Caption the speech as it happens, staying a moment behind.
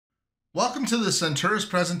Welcome to the Senturus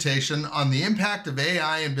presentation on the impact of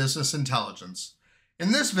AI in business intelligence.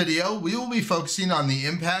 In this video, we will be focusing on the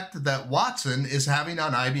impact that Watson is having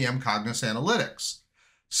on IBM Cognos Analytics.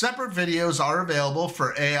 Separate videos are available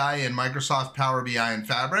for AI in Microsoft Power BI and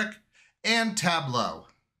Fabric and Tableau.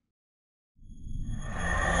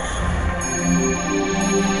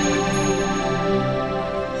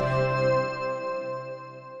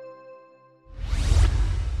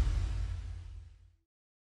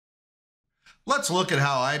 Let's look at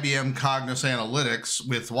how IBM Cognos Analytics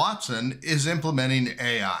with Watson is implementing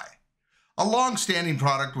AI. A long-standing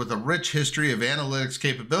product with a rich history of analytics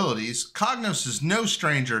capabilities, Cognos is no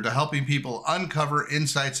stranger to helping people uncover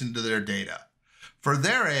insights into their data. For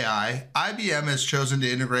their AI, IBM has chosen to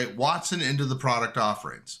integrate Watson into the product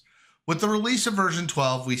offerings. With the release of version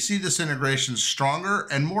 12, we see this integration stronger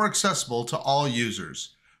and more accessible to all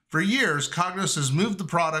users. For years, Cognos has moved the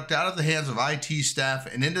product out of the hands of IT staff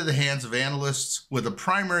and into the hands of analysts with a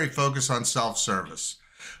primary focus on self-service.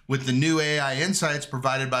 With the new AI insights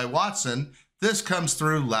provided by Watson, this comes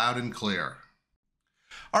through loud and clear.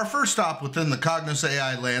 Our first stop within the Cognos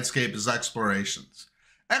AI landscape is explorations.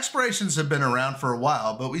 Explorations have been around for a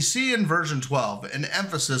while, but we see in version 12 an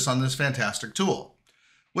emphasis on this fantastic tool.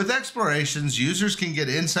 With explorations, users can get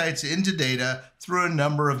insights into data through a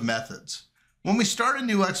number of methods. When we start a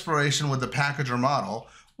new exploration with a package or model,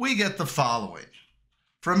 we get the following.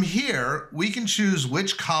 From here, we can choose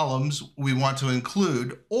which columns we want to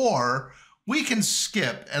include, or we can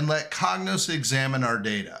skip and let Cognos examine our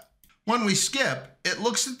data. When we skip, it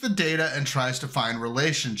looks at the data and tries to find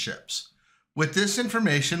relationships. With this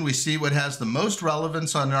information, we see what has the most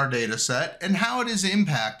relevance on our data set and how it is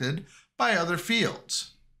impacted by other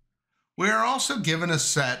fields. We are also given a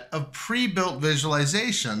set of pre-built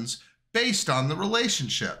visualizations based on the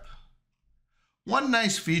relationship. One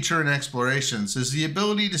nice feature in explorations is the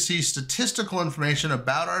ability to see statistical information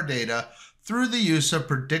about our data through the use of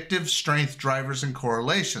predictive strength drivers and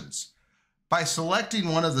correlations. By selecting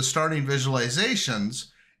one of the starting visualizations,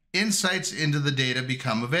 insights into the data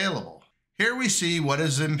become available. Here we see what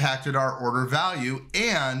has impacted our order value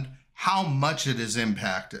and how much it is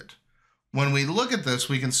impacted. When we look at this,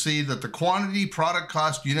 we can see that the quantity, product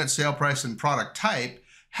cost, unit sale price, and product type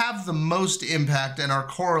have the most impact and are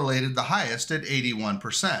correlated the highest at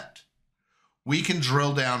 81%. We can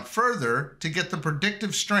drill down further to get the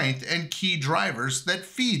predictive strength and key drivers that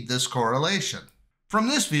feed this correlation. From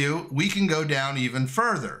this view, we can go down even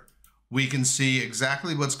further. We can see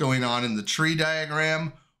exactly what's going on in the tree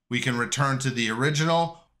diagram, we can return to the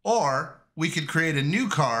original, or we could create a new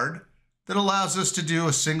card that allows us to do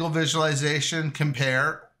a single visualization,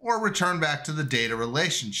 compare, or return back to the data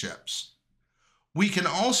relationships. We can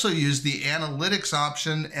also use the analytics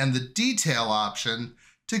option and the detail option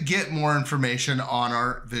to get more information on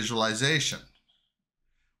our visualization.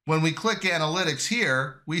 When we click analytics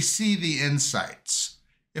here, we see the insights.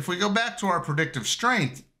 If we go back to our predictive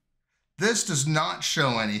strength, this does not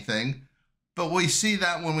show anything, but we see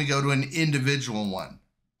that when we go to an individual one.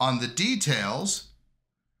 On the details,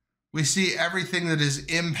 we see everything that is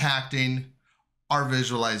impacting our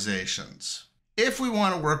visualizations. If we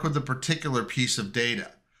want to work with a particular piece of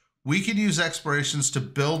data, we can use explorations to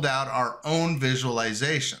build out our own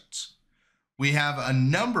visualizations. We have a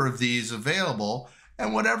number of these available,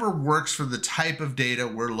 and whatever works for the type of data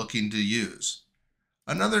we're looking to use.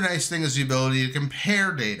 Another nice thing is the ability to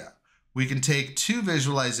compare data. We can take two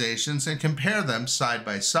visualizations and compare them side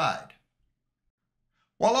by side.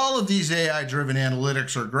 While all of these AI-driven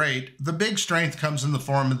analytics are great, the big strength comes in the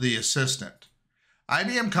form of the assistant.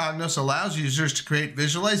 IBM Cognos allows users to create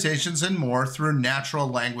visualizations and more through natural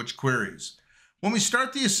language queries. When we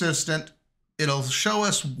start the assistant, it'll show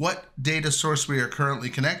us what data source we are currently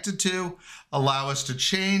connected to, allow us to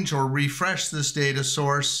change or refresh this data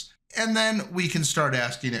source, and then we can start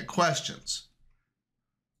asking it questions.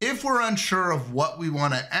 If we're unsure of what we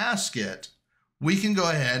want to ask it, we can go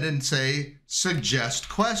ahead and say, suggest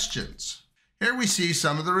questions. Here we see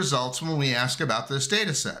some of the results when we ask about this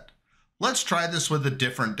data set. Let's try this with a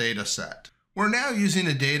different data set. We're now using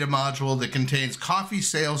a data module that contains coffee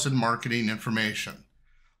sales and marketing information.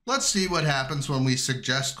 Let's see what happens when we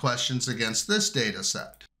suggest questions against this data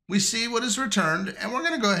set. We see what is returned, and we're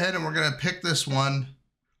going to go ahead and we're going to pick this one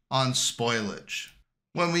on spoilage.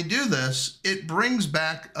 When we do this, it brings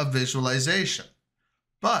back a visualization.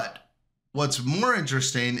 But what's more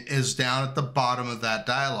interesting is down at the bottom of that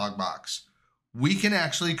dialog box. We can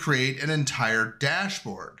actually create an entire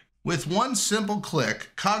dashboard. With one simple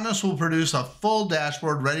click, Cognos will produce a full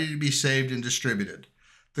dashboard ready to be saved and distributed.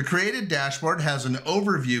 The created dashboard has an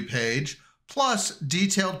overview page, plus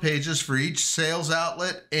detailed pages for each sales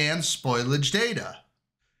outlet and spoilage data.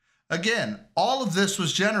 Again, all of this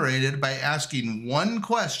was generated by asking one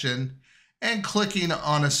question and clicking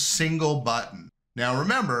on a single button. Now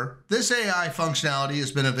remember, this AI functionality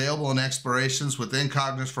has been available in explorations within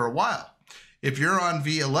Cognos for a while. If you're on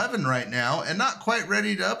V11 right now and not quite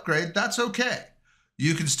ready to upgrade, that's okay.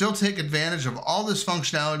 You can still take advantage of all this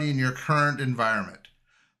functionality in your current environment.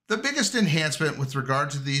 The biggest enhancement with regard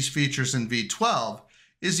to these features in V12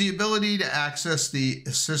 is the ability to access the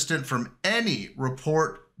assistant from any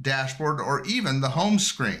report, dashboard, or even the home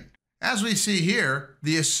screen. As we see here,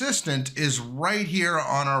 the assistant is right here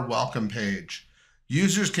on our welcome page.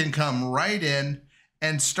 Users can come right in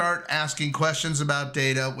and start asking questions about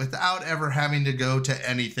data without ever having to go to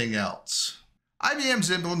anything else.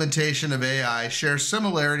 IBM's implementation of AI shares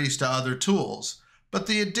similarities to other tools, but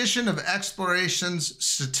the addition of explorations,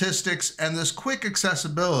 statistics, and this quick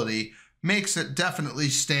accessibility makes it definitely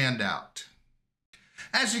stand out.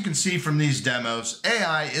 As you can see from these demos,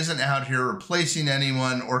 AI isn't out here replacing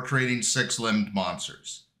anyone or creating six-limbed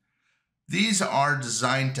monsters. These are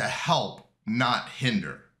designed to help, not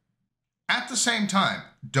hinder. At the same time,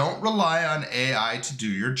 don't rely on AI to do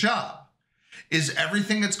your job. Is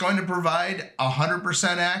everything it's going to provide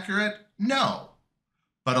 100% accurate? No.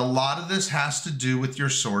 But a lot of this has to do with your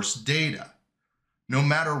source data. No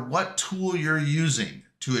matter what tool you're using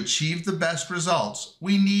to achieve the best results,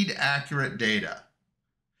 we need accurate data.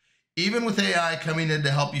 Even with AI coming in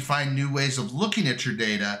to help you find new ways of looking at your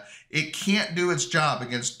data, it can't do its job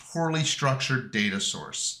against poorly structured data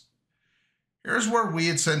source. Here's where we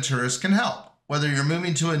at Senturus can help. Whether you're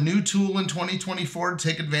moving to a new tool in 2024 to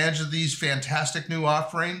take advantage of these fantastic new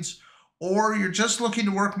offerings, or you're just looking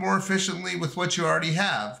to work more efficiently with what you already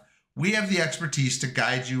have, we have the expertise to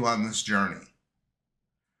guide you on this journey.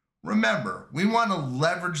 Remember, we want to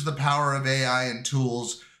leverage the power of AI and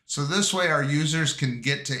tools so this way our users can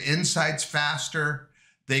get to insights faster,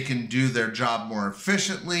 they can do their job more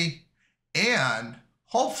efficiently, and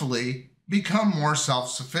hopefully become more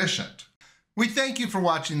self-sufficient. We thank you for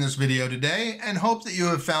watching this video today and hope that you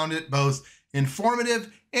have found it both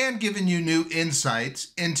informative and given you new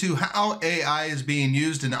insights into how AI is being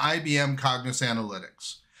used in IBM Cognos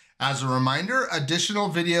Analytics. As a reminder, additional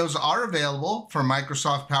videos are available for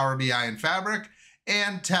Microsoft Power BI and Fabric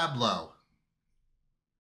and Tableau.